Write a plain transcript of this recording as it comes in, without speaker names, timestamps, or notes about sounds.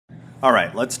All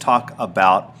right, let's talk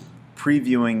about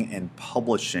previewing and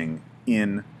publishing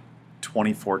in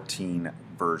 2014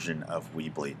 version of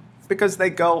Weebly because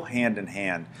they go hand in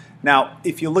hand. Now,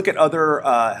 if you look at other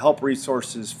help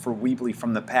resources for Weebly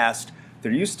from the past,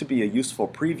 there used to be a useful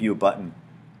preview button.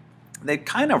 They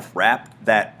kind of wrapped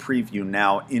that preview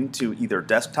now into either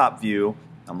desktop view,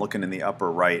 I'm looking in the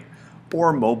upper right,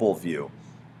 or mobile view.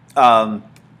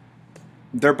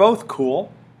 They're both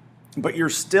cool, but you're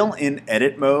still in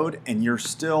edit mode and your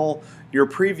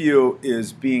preview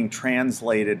is being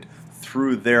translated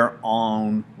through their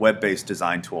own web-based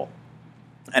design tool.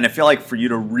 And I feel like for you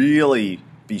to really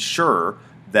be sure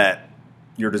that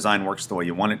your design works the way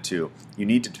you want it to, you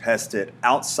need to test it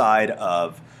outside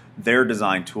of their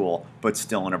design tool, but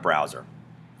still in a browser.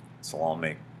 This will all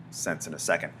make sense in a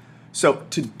second. So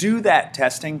to do that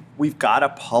testing, we've got to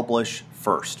publish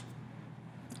first.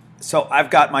 So I've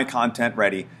got my content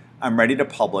ready. I'm ready to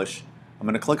publish. I'm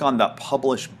going to click on the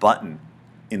Publish button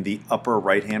in the upper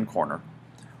right-hand corner.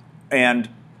 And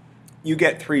you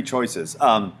get three choices.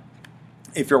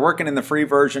 If you're working in the free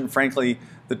version, frankly,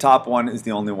 the top one is the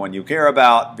only one you care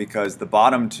about because the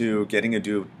bottom two, getting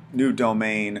a new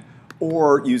domain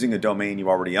or using a domain you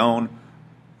already own,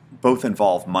 both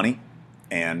involve money,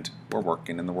 and we're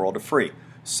working in the world of free.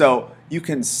 So you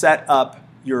can set up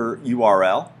your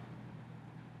URL.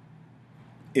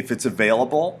 If it's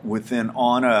available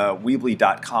on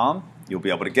Weebly.com, you'll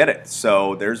be able to get it.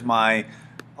 So there's I'll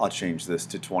change this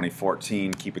to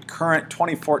 2014, keep it current,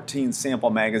 2014 sample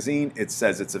magazine. It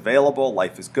says it's available,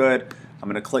 life is good. I'm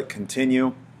going to click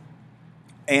continue.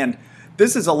 And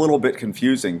this is a little bit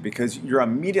confusing because you're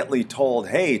immediately told,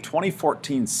 hey,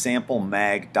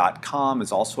 2014samplemag.com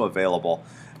is also available.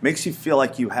 Makes you feel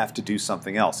like you have to do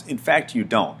something else. In fact, you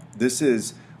don't. This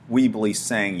is Weebly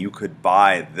saying you could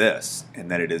buy this and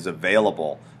that it is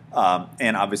available.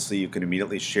 And obviously you can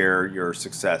immediately share your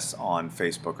success on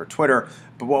Facebook or Twitter.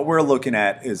 But what we're looking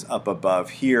at is up above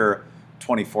here,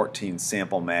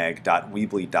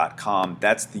 2014samplemag.weebly.com.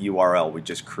 That's the URL we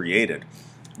just created.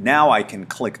 Now I can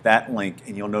click that link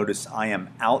and you'll notice I am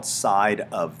outside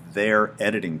of their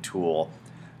editing tool,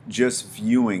 just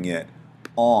viewing it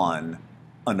on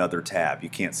another tab. You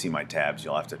can't see my tabs,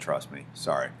 you'll have to trust me,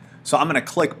 sorry. So I'm going to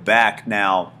click back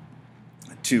now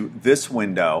to this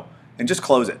window and just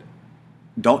close it.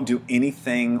 Don't do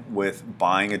anything with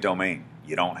buying a domain.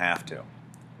 You don't have to.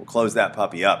 We'll close that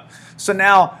puppy up. So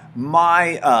now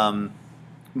my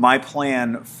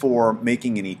plan for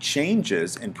making any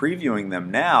changes and previewing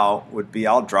them now would be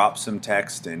I'll drop some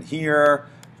text in here.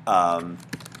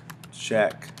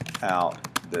 Check out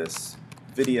this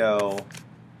video.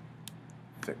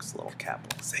 Fix a little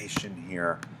capitalization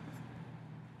here.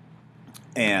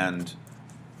 And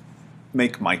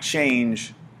make my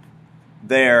change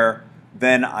there.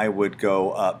 Then I would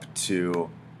go up to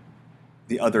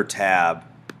the other tab,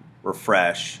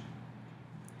 refresh,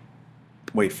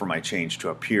 wait for my change to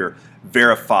appear,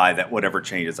 verify that whatever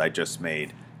changes I just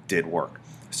made did work.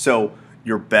 So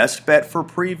your best bet for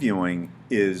previewing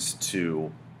is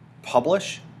to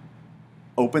publish,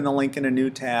 open the link in a new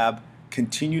tab,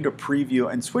 continue to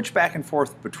preview, and switch back and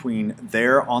forth between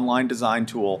their online design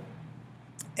tool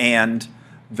and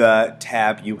the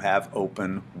tab you have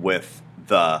open with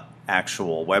the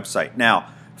actual website. Now,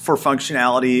 for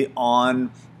functionality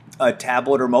on a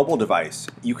tablet or mobile device,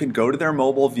 you can go to their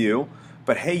mobile view,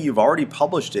 but hey, you've already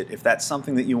published it. If that's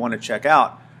something that you want to check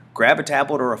out, grab a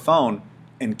tablet or a phone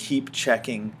and keep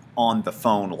checking on the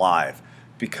phone live,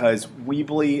 because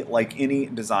Weebly, like any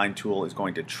design tool, is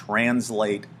going to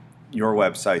translate your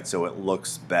website so it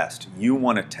looks best. You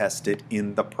want to test it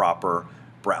in the proper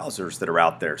browsers that are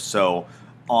out there. So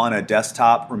on a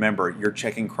desktop, remember, you're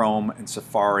checking Chrome and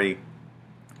Safari,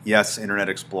 yes, Internet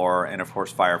Explorer, and of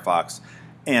course Firefox.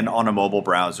 And on a mobile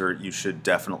browser, you should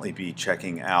definitely be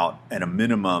checking out, at a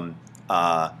minimum,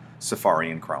 Safari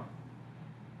and Chrome.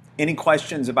 Any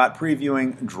questions about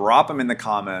previewing, drop them in the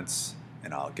comments,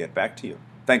 and I'll get back to you.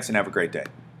 Thanks and have a great day.